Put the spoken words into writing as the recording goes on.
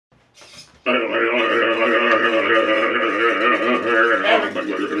Eric!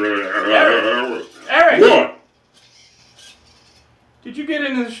 What? Did you get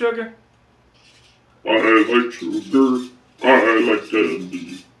into the sugar? I like sugar. I like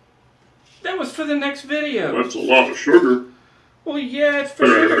candy. That was for the next video. That's a lot of sugar. Well, yeah, it's for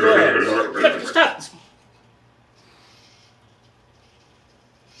sugar glass. Stop.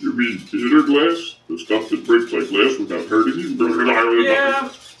 You mean theater glass? The stuff that breaks like glass without hurting you? Yeah.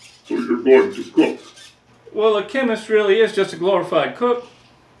 So you're going to cook. Well, a chemist really is just a glorified cook.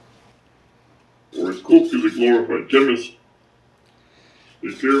 Or a cook is a glorified chemist.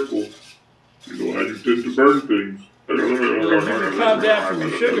 Be careful. You know how you tend to burn things. Well, if you can calm down from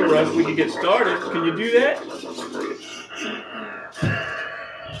your sugar rush, we can get started. Can you do that?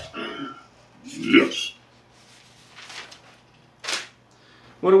 Yes.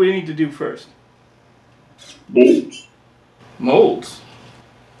 What do we need to do first? Molds. Molds.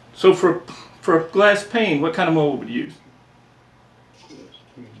 So for a glass pane, what kind of mold would you use?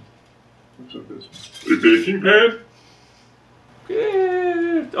 A baking pan?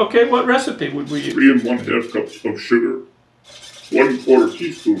 Okay, what recipe would we use? 3 1/2 cups of sugar. 1/4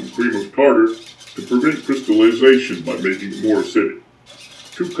 teaspoon cream of tartar to prevent crystallization by making it more acidic.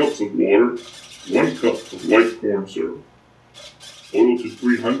 2 cups of water. 1 cup of white corn syrup. Boil to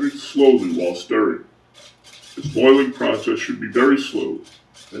 300 slowly while stirring. This boiling process should be very slow,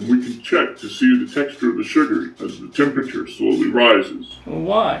 and we can check to see the texture of the sugar as the temperature slowly rises. Well,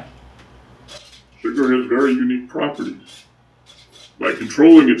 why? Sugar has very unique properties. By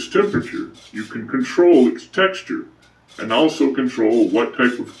controlling its temperature, you can control its texture, and also control what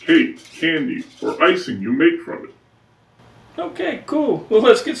type of cake, candy, or icing you make from it. Okay, cool. Well,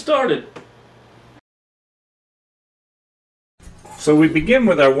 let's get started. So we begin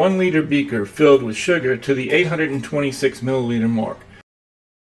with our 1 liter beaker filled with sugar to the 826 milliliter mark.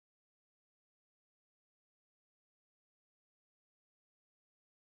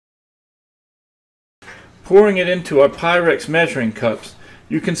 Pouring it into our Pyrex measuring cups,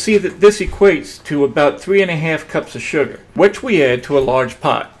 you can see that this equates to about 3½ cups of sugar, which we add to a large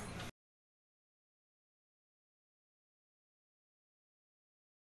pot.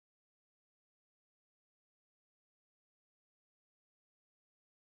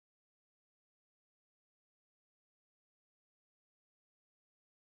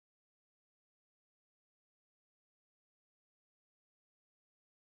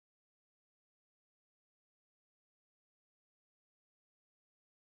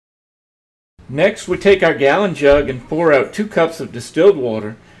 Next, we take our gallon jug and pour out 2 cups of distilled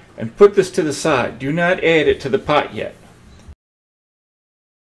water and put this to the side. Do not add it to the pot yet.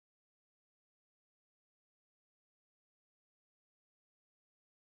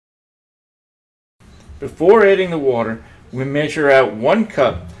 Before adding the water, we measure out 1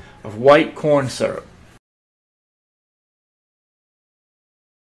 cup of white corn syrup.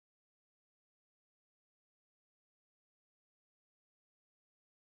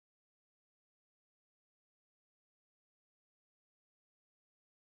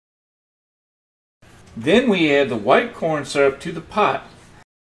 Then we add the white corn syrup to the pot.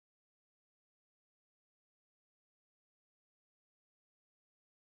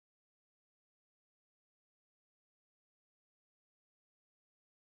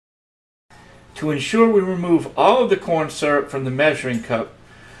 To ensure we remove all of the corn syrup from the measuring cup,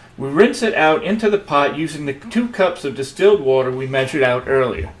 we rinse it out into the pot using the 2 cups of distilled water we measured out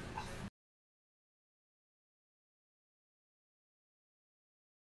earlier.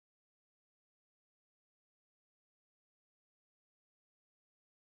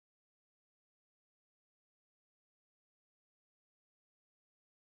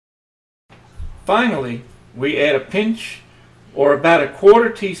 Finally, we add a pinch or about 1/4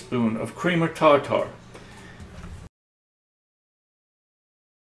 teaspoon of cream of tartar.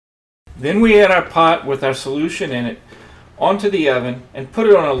 Then we add our pot with our solution in it onto the oven and put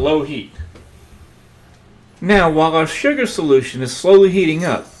it on a low heat. Now, while our sugar solution is slowly heating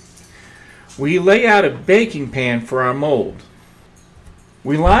up, we lay out a baking pan for our mold.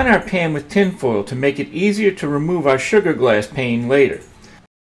 We line our pan with tin foil to make it easier to remove our sugar glass pane later.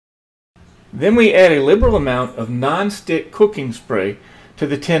 Then we add a liberal amount of non-stick cooking spray to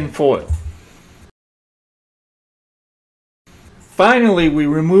the tin foil. Finally, we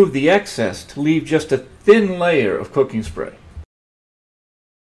remove the excess to leave just a thin layer of cooking spray.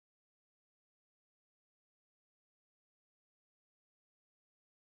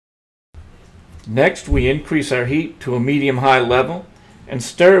 Next, we increase our heat to a medium-high level and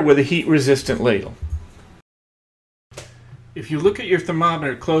stir with a heat-resistant ladle. If you look at your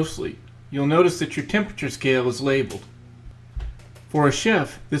thermometer closely, you'll notice that your temperature scale is labeled. For a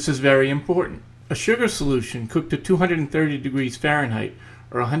chef, this is very important. A sugar solution cooked at 230 degrees Fahrenheit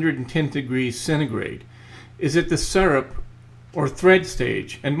or 110 degrees centigrade is at the syrup or thread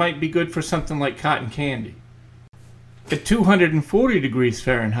stage and might be good for something like cotton candy. At 240 degrees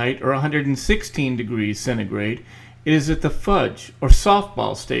Fahrenheit or 116 degrees centigrade, it is at the fudge or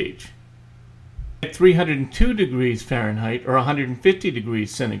softball stage. At 302 degrees Fahrenheit or 150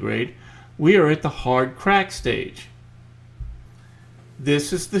 degrees centigrade, we are at the hard crack stage.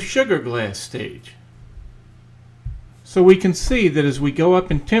 This is the sugar glass stage. So we can see that as we go up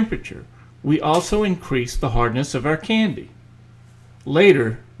in temperature, we also increase the hardness of our candy.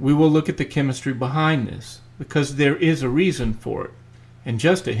 Later, we will look at the chemistry behind this, because there is a reason for it. And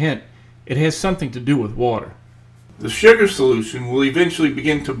just a hint, it has something to do with water. The sugar solution will eventually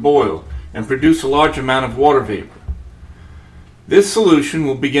begin to boil and produce a large amount of water vapor. This solution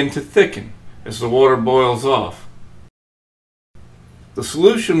will begin to thicken as the water boils off. The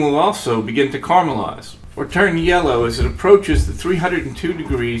solution will also begin to caramelize or turn yellow as it approaches the 302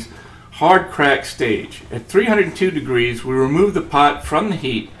 degrees hard crack stage. At 302 degrees, we remove the pot from the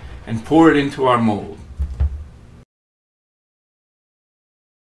heat and pour it into our mold.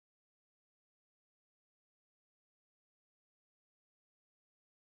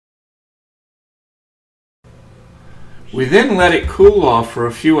 We then let it cool off for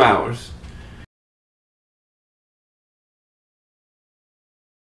a few hours.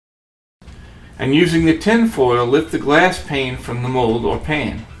 And using the tin foil, lift the glass pane from the mold or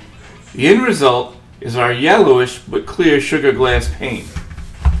pan. The end result is our yellowish but clear sugar glass pane.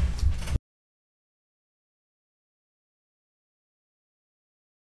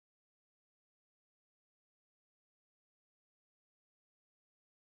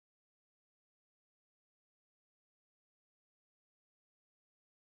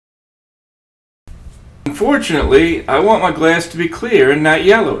 Unfortunately, I want my glass to be clear and not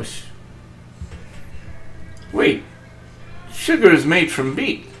yellowish. Wait, sugar is made from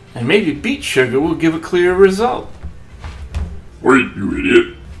beet, and maybe beet sugar will give a clearer result. Wait, you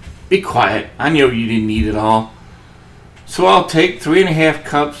idiot. Be quiet, I know you didn't eat it all. So I'll take 3½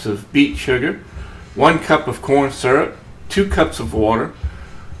 cups of beet sugar, 1 cup of corn syrup, 2 cups of water,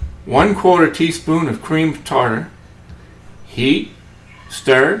 1/4 teaspoon of cream tartar, heat,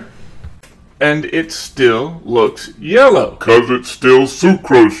 stir, and it still looks yellow. 'Cause it's still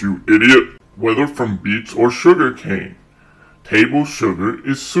sucrose, you idiot. Whether from beets or sugar cane. Table sugar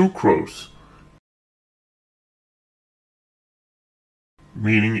is sucrose,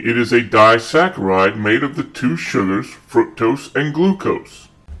 meaning it is a disaccharide made of the two sugars, fructose and glucose.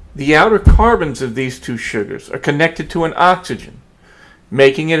 The outer carbons of these two sugars are connected to an oxygen,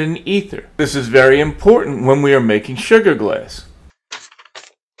 making it an ether. This is very important when we are making sugar glass.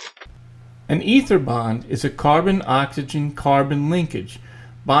 An ether bond is a carbon-oxygen-carbon linkage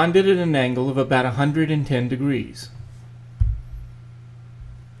bonded at an angle of about 110 degrees.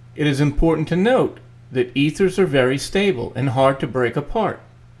 It is important to note that ethers are very stable and hard to break apart.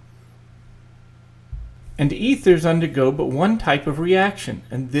 And ethers undergo but one type of reaction,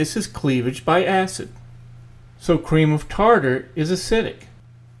 and this is cleavage by acid. So cream of tartar is acidic.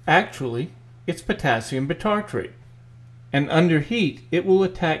 Actually, it's potassium bitartrate. And under heat, it will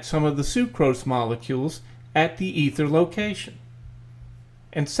attack some of the sucrose molecules at the ether location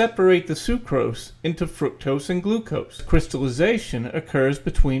and separate the sucrose into fructose and glucose. Crystallization occurs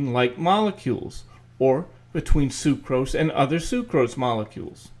between like molecules, or between sucrose and other sucrose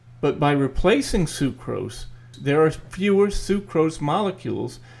molecules. But by replacing sucrose, there are fewer sucrose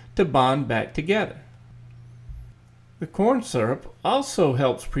molecules to bond back together. The corn syrup also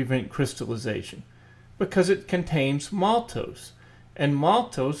helps prevent crystallization because it contains maltose, and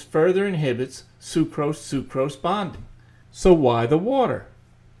maltose further inhibits sucrose-sucrose bonding. So why the water?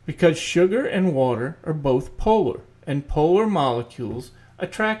 Because sugar and water are both polar, and polar molecules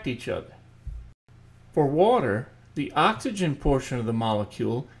attract each other. For water, the oxygen portion of the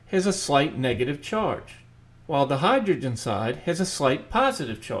molecule has a slight negative charge, while the hydrogen side has a slight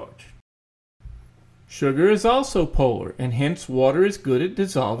positive charge. Sugar is also polar, and hence water is good at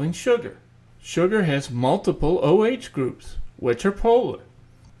dissolving sugar. Sugar has multiple OH groups, which are polar,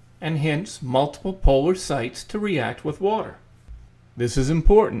 and hence multiple polar sites to react with water. This is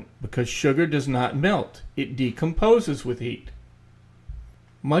important because sugar does not melt, it decomposes with heat,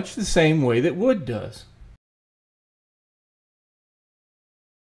 much the same way that wood does.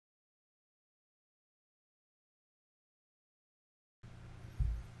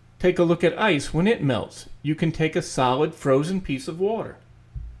 Take a look at ice when it melts. You can take a solid frozen piece of water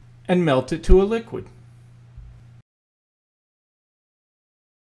and melt it to a liquid.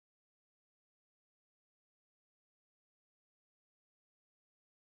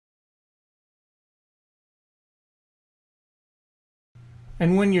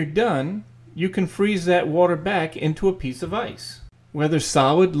 And when you're done, you can freeze that water back into a piece of ice. Whether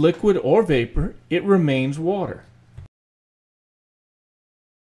solid, liquid, or vapor, it remains water.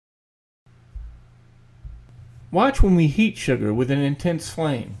 Watch when we heat sugar with an intense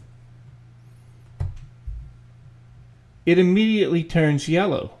flame. It immediately turns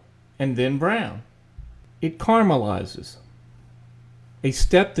yellow and then brown. It caramelizes, a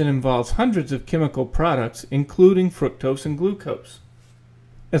step that involves hundreds of chemical products including fructose and glucose,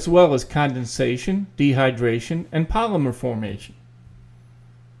 as well as condensation, dehydration, and polymer formation.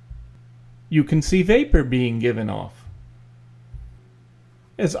 You can see vapor being given off,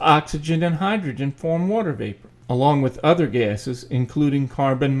 as oxygen and hydrogen form water vapor, along with other gases including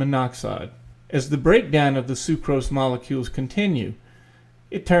carbon monoxide. As the breakdown of the sucrose molecules continue,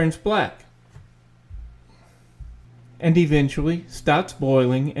 it turns black and eventually stops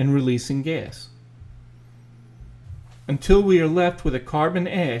boiling and releasing gas, until we are left with a carbon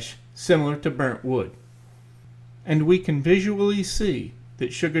ash similar to burnt wood. And we can visually see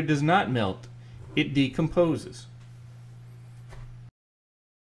that sugar does not melt, it decomposes.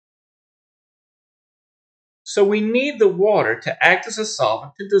 So we need the water to act as a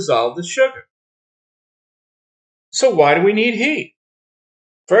solvent to dissolve the sugar. So why do we need heat?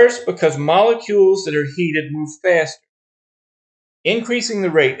 First, because molecules that are heated move faster, increasing the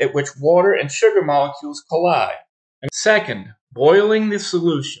rate at which water and sugar molecules collide. And second, boiling the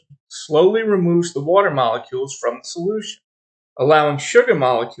solution slowly removes the water molecules from the solution, allowing sugar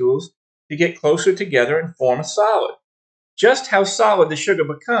molecules to get closer together and form a solid. Just how solid the sugar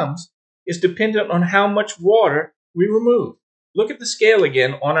becomes is dependent on how much water we remove. Look at the scale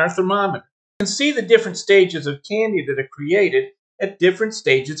again on our thermometer. You can see the different stages of candy that are created at different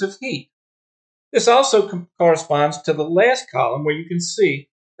stages of heat. This also corresponds to the last column, where you can see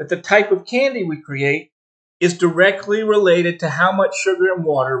that the type of candy we create is directly related to how much sugar and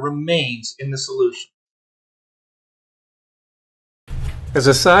water remains in the solution. As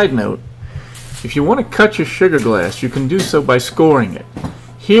a side note, if you want to cut your sugar glass, you can do so by scoring it.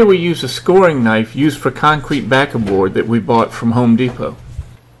 Here we use a scoring knife used for concrete backer board that we bought from Home Depot.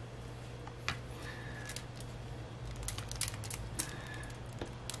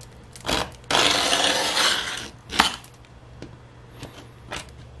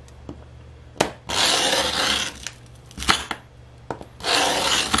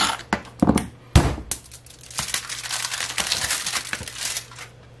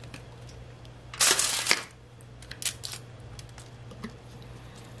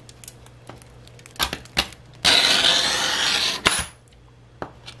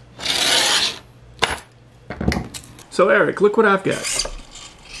 So Eric, look what I've got.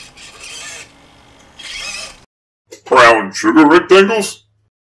 Brown sugar rectangles?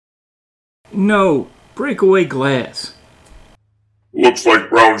 No, breakaway glass. Looks like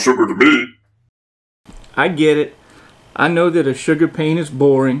brown sugar to me. I get it. I know that a sugar pane is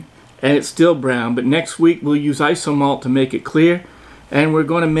boring and it's still brown, but next week we'll use isomalt to make it clear, and we're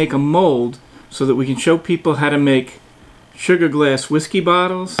going to make a mold so that we can show people how to make sugar glass whiskey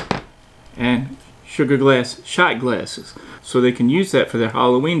bottles and sugar glass shot glasses, so they can use that for their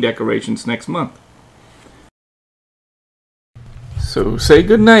Halloween decorations next month. So say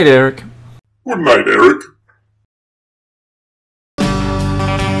good night, Eric. Good night, Eric.